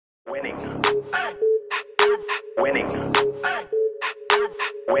Winning. Winning.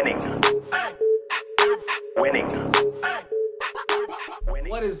 Winning. Winning.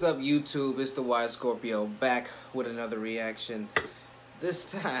 What is up, YouTube? It's the Wise Scorpio back with another reaction.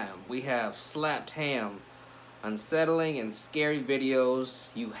 This time we have Slapped Ham, unsettling and scary videos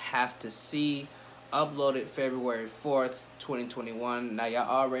you have to see. Uploaded February 4th, 2021. Now y'all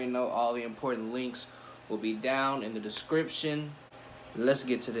already know all the important links will be down in the description. Let's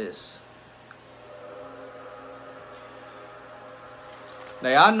get to this. Now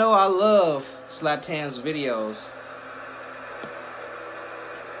y'all know I love Slapped Ham's videos.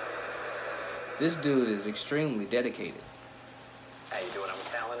 This dude is extremely dedicated. How you doing? I'm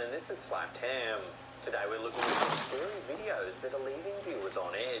Callan and this is Slapped Ham. Today we're looking at some scary videos that are leaving viewers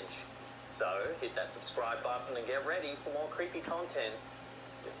on edge. So hit that subscribe button and get ready for more creepy content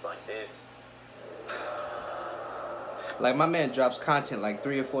just like this. Like, my man drops content like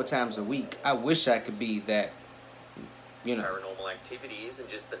 3 or 4 times a week. I wish I could be that, you know. Paranormal Activity isn't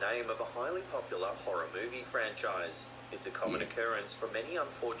just the name of a highly popular horror movie franchise. It's a common occurrence for many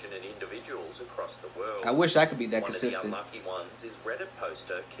unfortunate individuals across the world. I wish I could be that consistent. One of the unlucky ones is Reddit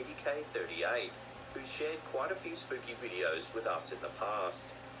poster Kitty K38, who shared quite a few spooky videos with us in the past.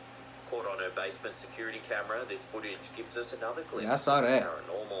 Caught on her basement security camera, this footage gives us another glimpse I saw of that.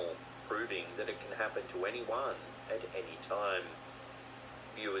 paranormal, proving that it can happen to anyone at any time.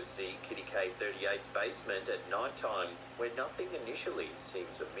 Viewers see Kitty K38's basement at night time, where nothing initially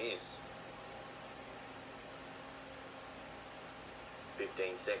seems amiss.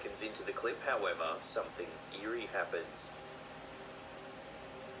 15 seconds into the clip, however, something eerie happens.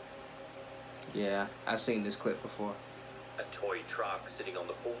 Yeah, I've seen this clip before. A toy truck sitting on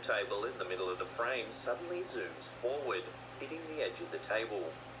the pool table in the middle of the frame suddenly zooms forward, hitting the edge of the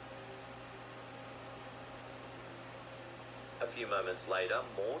table. A few moments later,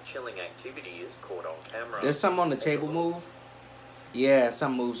 more chilling activity is caught on camera. There's some on the table move. Yeah,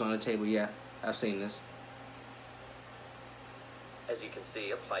 some moves on the table. Yeah, I've seen this. As you can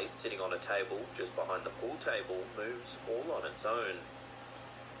see, a plate sitting on a table just behind the pool table moves all on its own.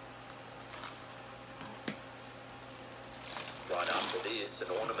 Right after this,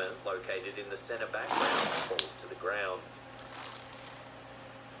 an ornament located in the center background falls to the ground.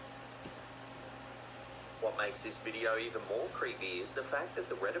 What makes this video even more creepy is the fact that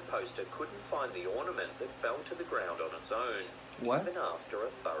the Reddit poster couldn't find the ornament that fell to the ground on its own, even after a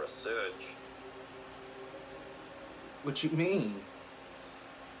thorough search. What you mean?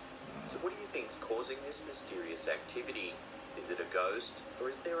 So what do you think's causing this mysterious activity? Is it a ghost, or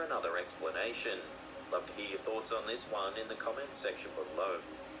is there another explanation? Love to hear your thoughts on this one in the comments section below.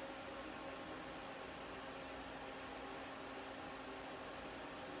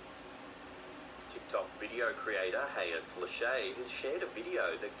 TikTok video creator Hayat's Lachey has shared a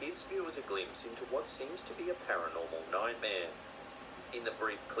video that gives viewers a glimpse into what seems to be a paranormal nightmare. In the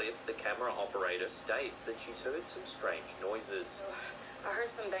brief clip, the camera operator states that she's heard some strange noises. I heard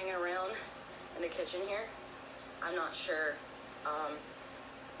some banging around in the kitchen here. I'm not sure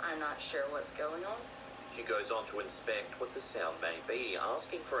what's going on. She goes on to inspect what the sound may be,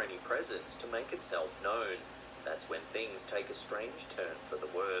 asking for any presence to make itself known. That's when things take a strange turn for the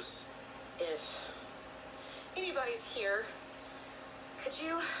worse. If anybody's here, could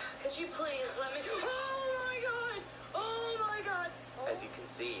you please let me go? Oh my god! Oh my god! As you can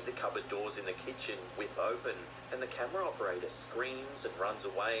see, the cupboard doors in the kitchen whip open, and the camera operator screams and runs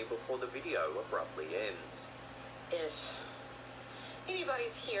away before the video abruptly ends. If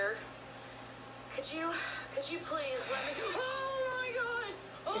anybody's here, could you please let me go? Oh my god!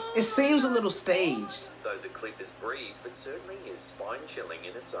 Oh It seems a little staged. Though the clip is brief, it certainly is spine-chilling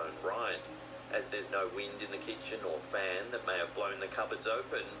in its own right. As there's no wind in the kitchen or fan that may have blown the cupboards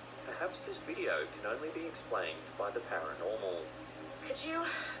open, perhaps this video can only be explained by the paranormal. Could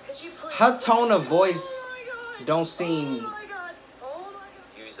you please? Her tone of voice don't seem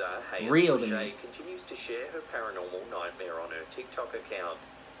User Hayat real to me. Lachey continues to share her paranormal nightmare on her TikTok account.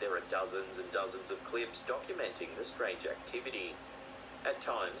 There are dozens and dozens of clips documenting the strange activity. At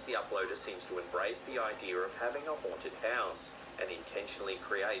times, the uploader seems to embrace the idea of having a haunted house and intentionally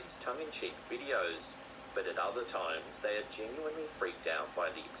creates tongue-in-cheek videos. But at other times, they are genuinely freaked out by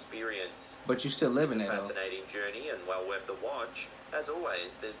the experience. But you still live in it, It's a though. fascinating journey and well worth a watch. As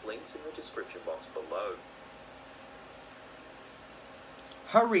always, there's links in the description box below.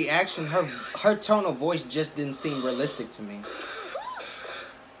 Her reaction, her tone of voice just didn't seem realistic to me.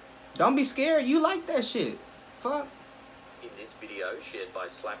 Don't be scared. You like that shit. Fuck. In this video, shared by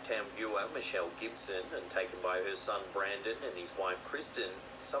Slapped Ham viewer Michelle Gibson and taken by her son Brandon and his wife Kristen,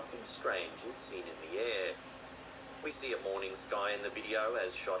 something strange is seen in the air. We see a morning sky in the video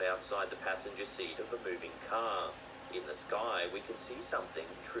as shot outside the passenger seat of a moving car. In the sky, we can see something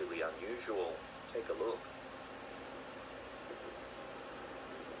truly unusual. Take a look.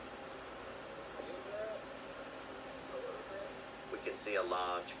 We can see a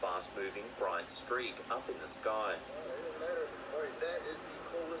large, fast-moving, bright streak up in the sky. That is the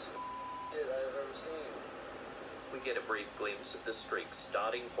coolest shit I've ever seen. We get a brief glimpse of the streak's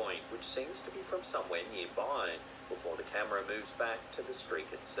starting point, which seems to be from somewhere nearby, before the camera moves back to the streak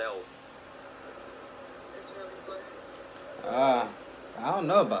itself. It's really blurry. I don't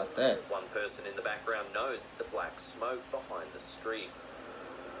know about that. One person in the background notes the black smoke behind the streak.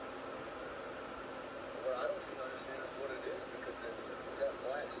 What I don't understand is what it is, because it's that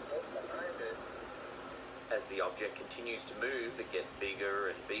black smoke behind it. As the object continues to move, it gets bigger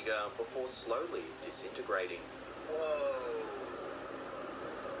and bigger before slowly disintegrating. Whoa.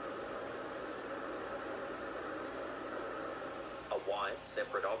 A white,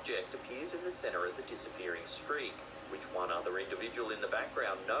 separate object appears in the center of the disappearing streak, which one other individual in the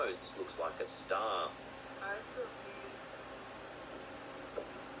background notes looks like a star. I still see.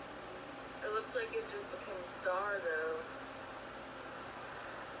 It looks like it just became a star, though.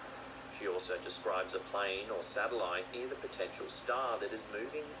 She also describes a plane or satellite near the potential star that is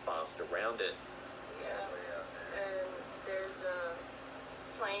moving fast around it. Yeah. And there's a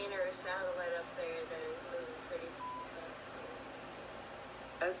plane or a satellite up there that is moving pretty fast,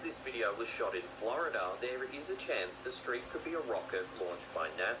 too. As this video was shot in Florida, there is a chance the streak could be a rocket launched by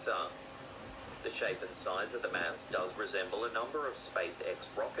NASA. The shape and size of the mass does resemble a number of SpaceX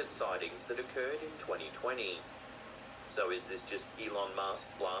rocket sightings that occurred in 2020. So is this just Elon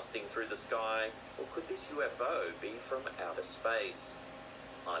Musk blasting through the sky, or could this UFO be from outer space?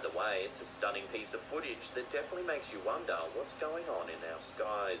 Either way, it's a stunning piece of footage that definitely makes you wonder what's going on in our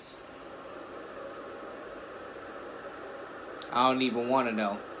skies. I don't even want to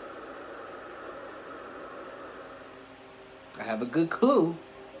know. I have a good clue.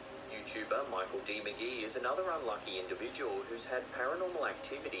 YouTuber Michael D. McGee is another unlucky individual who's had paranormal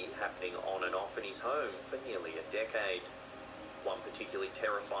activity happening on and off in his home for nearly a decade. One particularly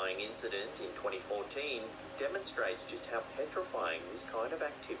terrifying incident in 2014 demonstrates just how petrifying this kind of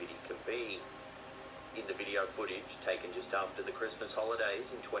activity can be. In the video footage taken just after the Christmas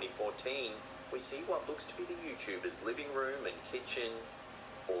holidays in 2014, we see what looks to be the YouTuber's living room and kitchen.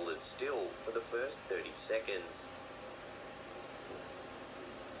 All is still for the first 30 seconds.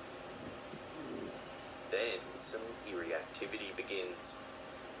 Then some eerie activity begins.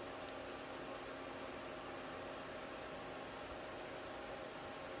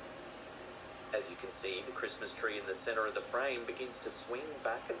 As you can see, the Christmas tree in the center of the frame begins to swing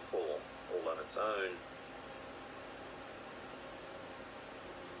back and forth, all on its own.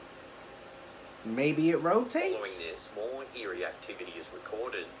 Maybe it rotates? Following this, more eerie activity is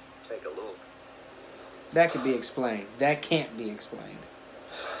recorded. Take a look. That could be explained. That can't be explained.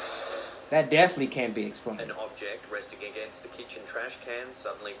 That definitely can't be explained. An object resting against the kitchen trash can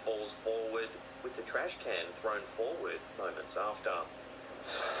suddenly falls forward, with the trash can thrown forward moments after.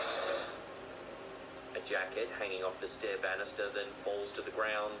 A jacket hanging off the stair banister then falls to the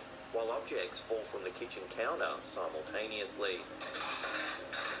ground, while objects fall from the kitchen counter simultaneously.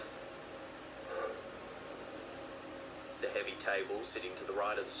 The heavy table sitting to the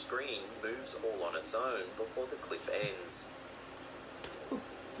right of the screen moves all on its own before the clip ends.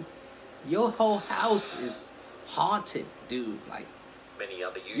 Your whole house is haunted, dude. Like, Many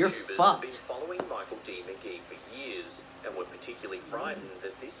other you're YouTubers have fucked. been following Michael D. McGee for years and were particularly frightened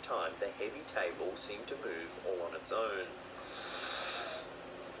that this time the heavy table seemed to move all on its own.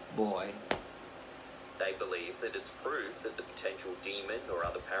 boy. They believe that it's proof that the potential demon or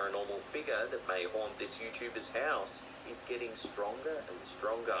other paranormal figure that may haunt this YouTuber's house is getting stronger and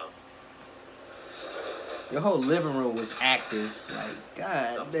stronger. Your whole living room was active. Like,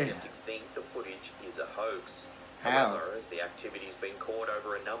 God Some damn. skeptics think the footage is a hoax. How? However, as the activity's been caught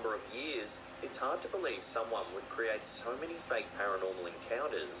over a number of years, it's hard to believe someone would create so many fake paranormal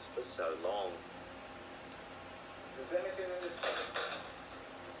encounters for so long. Is there anything in this?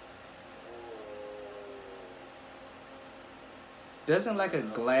 Doesn't like a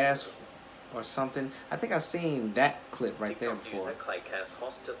glass or something. I think I've seen that clip right there TikTok before. user Claycast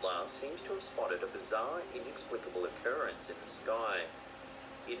Hostitler seems to have spotted a bizarre, inexplicable occurrence in the sky.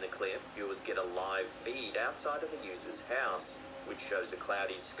 In the clip, viewers get a live feed outside of the user's house, which shows a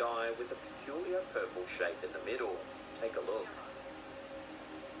cloudy sky with a peculiar purple shape in the middle. Take a look.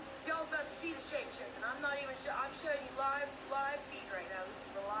 Y'all's about to see the shapeshift, and I'm not even sure. I'm showing you live feed right now. This is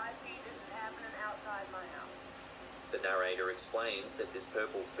the live feed. This is happening outside my house. The narrator explains that this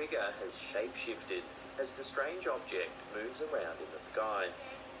purple figure has shape-shifted, as the strange object moves around in the sky.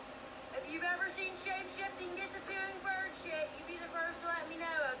 If you've ever seen shape-shifting, disappearing bird shit, you'd be the first to let me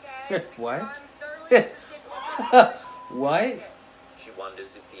know, okay? What? I'm thoroughly interested in what this What? is. She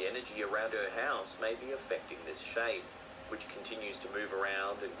wonders if the energy around her house may be affecting this shape, which continues to move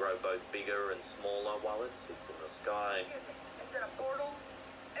around and grow both bigger and smaller while it sits in the sky. Is it a portal?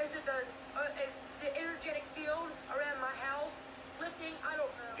 Is the energetic field around my house lifting? I don't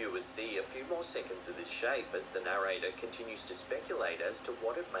know. Viewers see a few more seconds of this shape as the narrator continues to speculate as to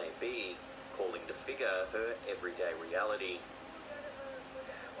what it may be, calling the figure her everyday reality. Look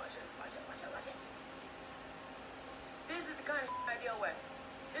at it. Watch it. This is the kind of shit I deal with.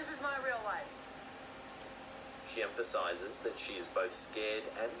 This is my real life. She emphasizes that she is both scared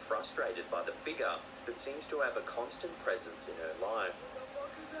and frustrated by the figure that seems to have a constant presence in her life. What the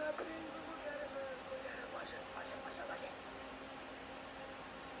fuck is happening? Look at it. Watch it.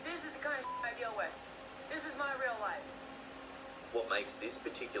 This is the kind of shit I deal with. This is my real life. What makes this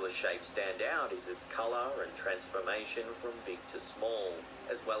particular shape stand out is its color and transformation from big to small,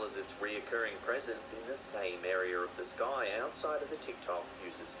 as well as its reoccurring presence in the same area of the sky outside of the TikTok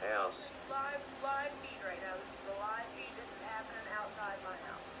user's house. Live feed right now. This is the live feed. This is happening outside my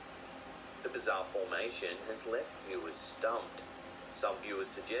house. The bizarre formation has left viewers stumped. Some viewers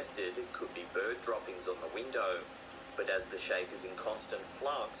suggested it could be bird droppings on the window, but as the shape is in constant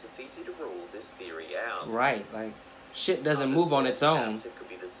flux, it's easy to rule this theory out. Right, like, shit doesn't Others move on thought its own. perhaps it could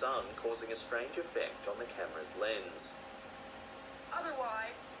be the sun causing a strange effect on the camera's lens.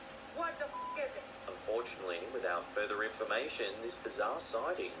 Otherwise, what the fuck is it? Unfortunately, without further information, this bizarre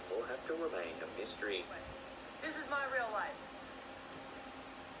sighting will have to remain a mystery. This is my real life.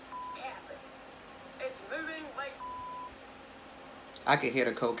 It happens. It's moving like. I could hear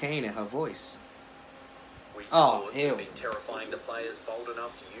the cocaine in her voice. Ouija Oh, boards hell. have been terrifying to players bold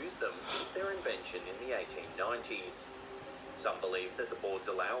enough to use them since their invention in the 1890s. Some believe that the boards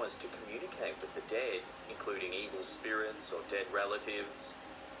allow us to communicate with the dead, including evil spirits or dead relatives.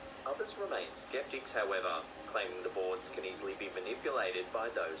 Others remain skeptics, however, claiming the boards can easily be manipulated by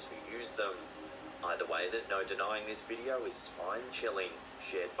those who use them. Either way, there's no denying this video is spine-chilling,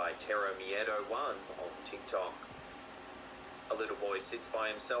 shared by Terror Miedo1 on TikTok. A little boy sits by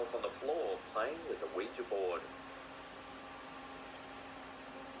himself on the floor, playing with a Ouija board.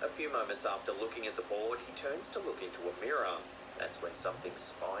 A few moments after looking at the board, he turns to look into a mirror. That's when something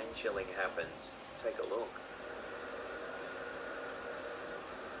spine-chilling happens. Take a look.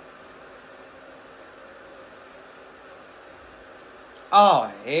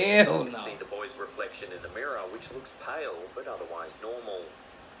 Oh, hell You can no. see the boy's reflection in the mirror, which looks pale but otherwise normal.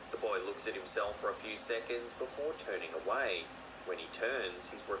 The boy looks at himself for a few seconds before turning away. When he turns,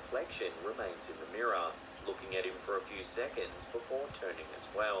 his reflection remains in the mirror, looking at him for a few seconds before turning as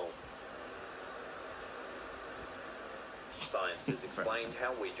well. Science has explained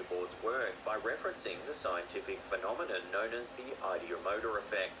how Ouija boards work by referencing the scientific phenomenon known as the ideomotor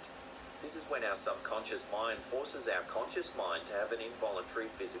effect. This is when our subconscious mind forces our conscious mind to have an involuntary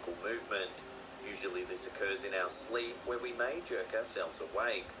physical movement. Usually this occurs in our sleep, where we may jerk ourselves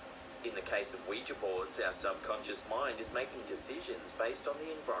awake. In the case of Ouija boards, our subconscious mind is making decisions based on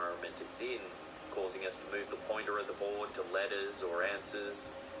the environment it's in, causing us to move the pointer of the board to letters or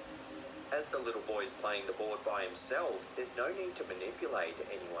answers. As the little boy is playing the board by himself, there's no need to manipulate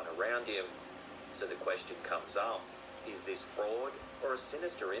anyone around him. So the question comes up, is this fraud or a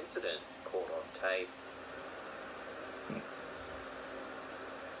sinister incident caught on tape?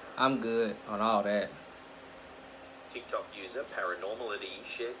 I'm good on all that. TikTok user Paranormality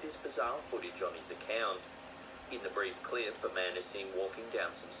shared this bizarre footage on his account. In the brief clip, a man is seen walking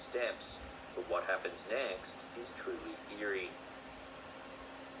down some steps, but what happens next is truly eerie.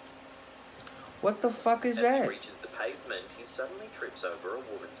 What the fuck is As he that? reaches the pavement, he suddenly trips over a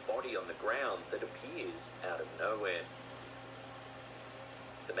woman's body on the ground that appears out of nowhere.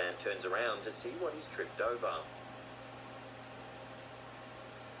 The man turns around to see what he's tripped over.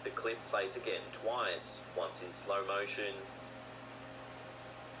 The clip plays again twice, once in slow motion,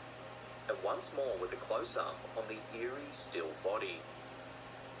 and once more with a close-up on the eerie, still body.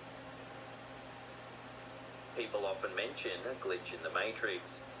 People often mention a glitch in the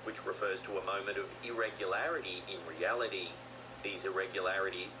Matrix, which refers to a moment of irregularity in reality. These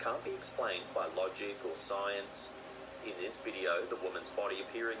irregularities can't be explained by logic or science. In this video, the woman's body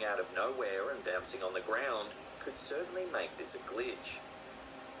appearing out of nowhere and bouncing on the ground could certainly make this a glitch.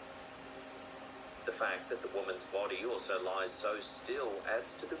 The fact that the woman's body also lies so still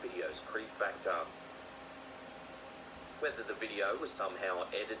adds to the video's creep factor. Whether the video was somehow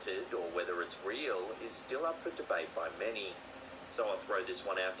edited or whether it's real is still up for debate by many. So I'll throw this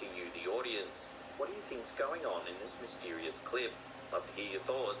one out to you, the audience. What do you think's going on in this mysterious clip? Love to hear your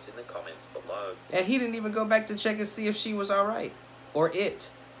thoughts in the comments below. And he didn't even go back to check and see if she was alright. Or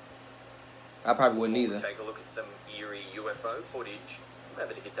it. I probably wouldn't Before we either. take a look at some eerie UFO footage,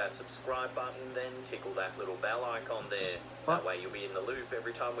 remember to hit that subscribe button, then tickle that little bell icon there. That way you'll be in the loop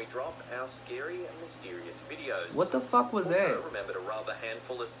every time we drop our scary and mysterious videos. What the fuck was also, that? remember to rub a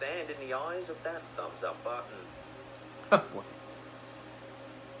handful of sand in the eyes of that thumbs up button. What?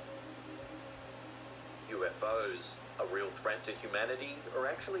 UFOs, a real threat to humanity, or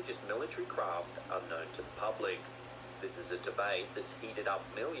actually just military craft unknown to the public? This is a debate that's heated up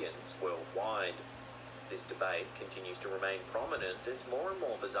millions worldwide. This debate continues to remain prominent as more and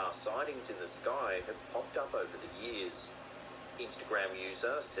more bizarre sightings in the sky have popped up over the years. Instagram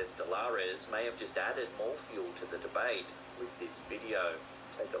user Cestelares may have just added more fuel to the debate with this video.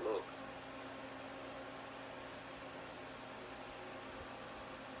 Take a look.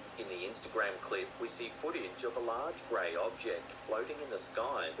 In the Instagram clip, we see footage of a large grey object floating in the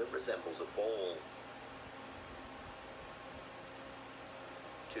sky that resembles a ball.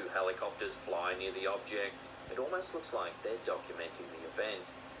 Two helicopters fly near the object. It almost looks like they're documenting the event.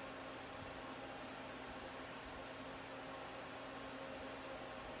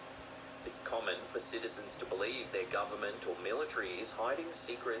 It's common for citizens to believe their government or military is hiding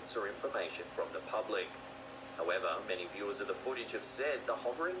secrets or information from the public. However, many viewers of the footage have said the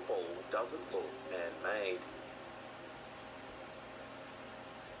hovering ball doesn't look man-made.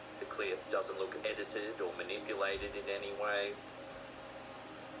 The clip doesn't look edited or manipulated in any way.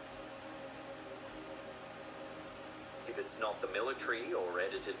 If it's not the military or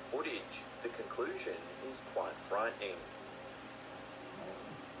edited footage, the conclusion is quite frightening.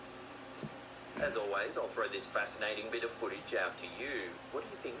 As always, I'll throw this fascinating bit of footage out to you. What do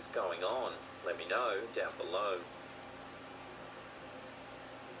you think's going on? Let me know down below.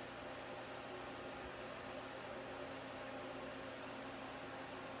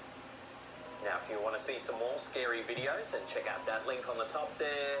 Now, if you want to see some more scary videos, then check out that link on the top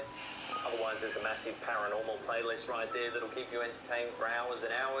there. Otherwise, there's a massive paranormal playlist right there that'll keep you entertained for hours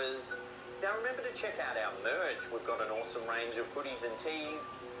and hours. Now, remember to check out our merch. We've got an awesome range of hoodies and tees.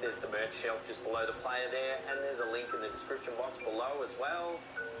 There's the merch shelf just below the player there, and there's a link in the description box below as well.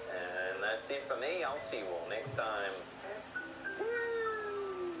 And that's it for me. I'll see you all next time.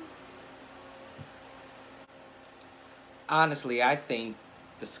 Honestly, I think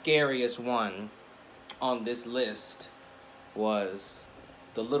the scariest one on this list was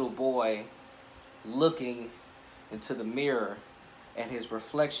the little boy looking into the mirror and his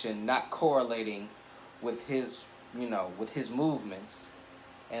reflection not correlating with his, with his movements,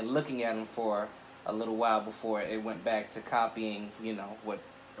 and looking at him for a little while before it went back to copying, what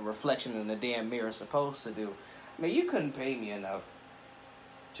a reflection in the damn mirror is supposed to do. I mean, you couldn't pay me enough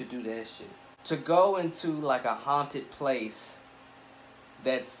to do that shit. To go into like a haunted place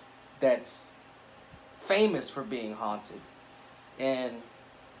that's famous for being haunted, and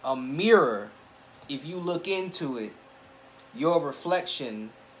a mirror, if you look into it, your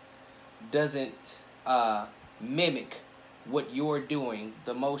reflection doesn't mimic what you're doing,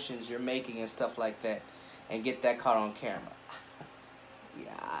 the motions you're making and stuff like that, and get that caught on camera.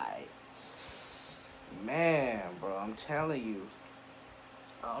 Yeah, man, bro, I'm telling you,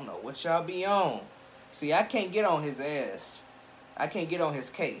 I don't know what y'all be on. See, I can't get on his ass. I can't get on his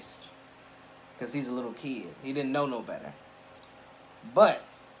case, because he's a little kid. He didn't know no better. But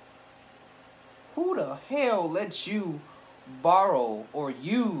who the hell lets you borrow or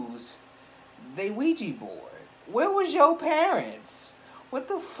use the Ouija board? Where was your parents? What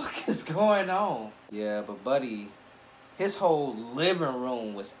the fuck is going on? Yeah, but buddy, his whole living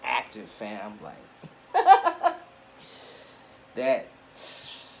room was active, fam. Like, it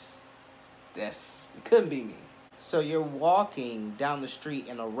couldn't be me. So you're walking down the street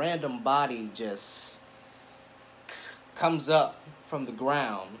and a random body just comes up from the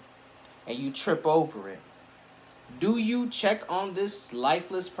ground and you trip over it. Do you check on this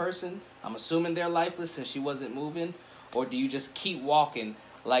lifeless person? I'm assuming they're lifeless since she wasn't moving. Or do you just keep walking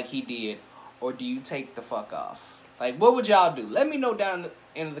like he did? Or do you take the fuck off? Like, what would y'all do? Let me know down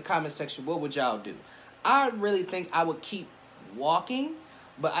in the comment section, what would y'all do? I really think I would keep walking.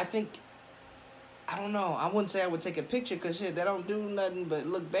 But I don't know. I wouldn't say I would take a picture because shit, that don't do nothing but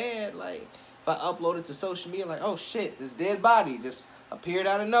look bad. Like, if I upload it to social media, like, oh shit, this dead body just appeared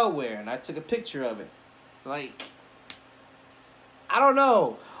out of nowhere and I took a picture of it. Like, I don't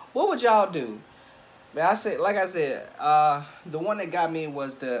know. What would y'all do? But like I said, the one that got me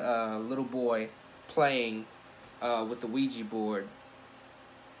was the little boy playing with the Ouija board,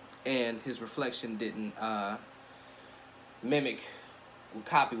 and his reflection didn't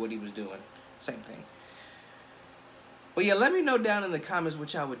copy what he was doing. Same thing. But yeah, let me know down in the comments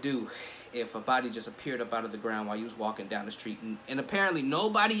what y'all would do if a body just appeared up out of the ground while you was walking down the street. And apparently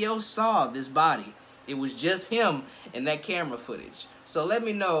nobody else saw this body. It was just him and that camera footage. So let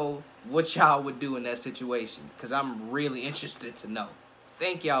me know what y'all would do in that situation, because I'm really interested to know.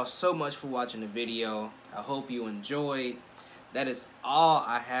 Thank y'all so much for watching the video. I hope you enjoyed. That is all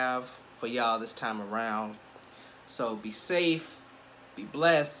I have for y'all this time around. So be safe, be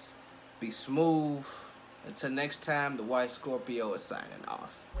blessed, be smooth. Until next time, the White Scorpio is signing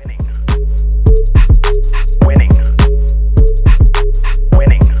off. Winning.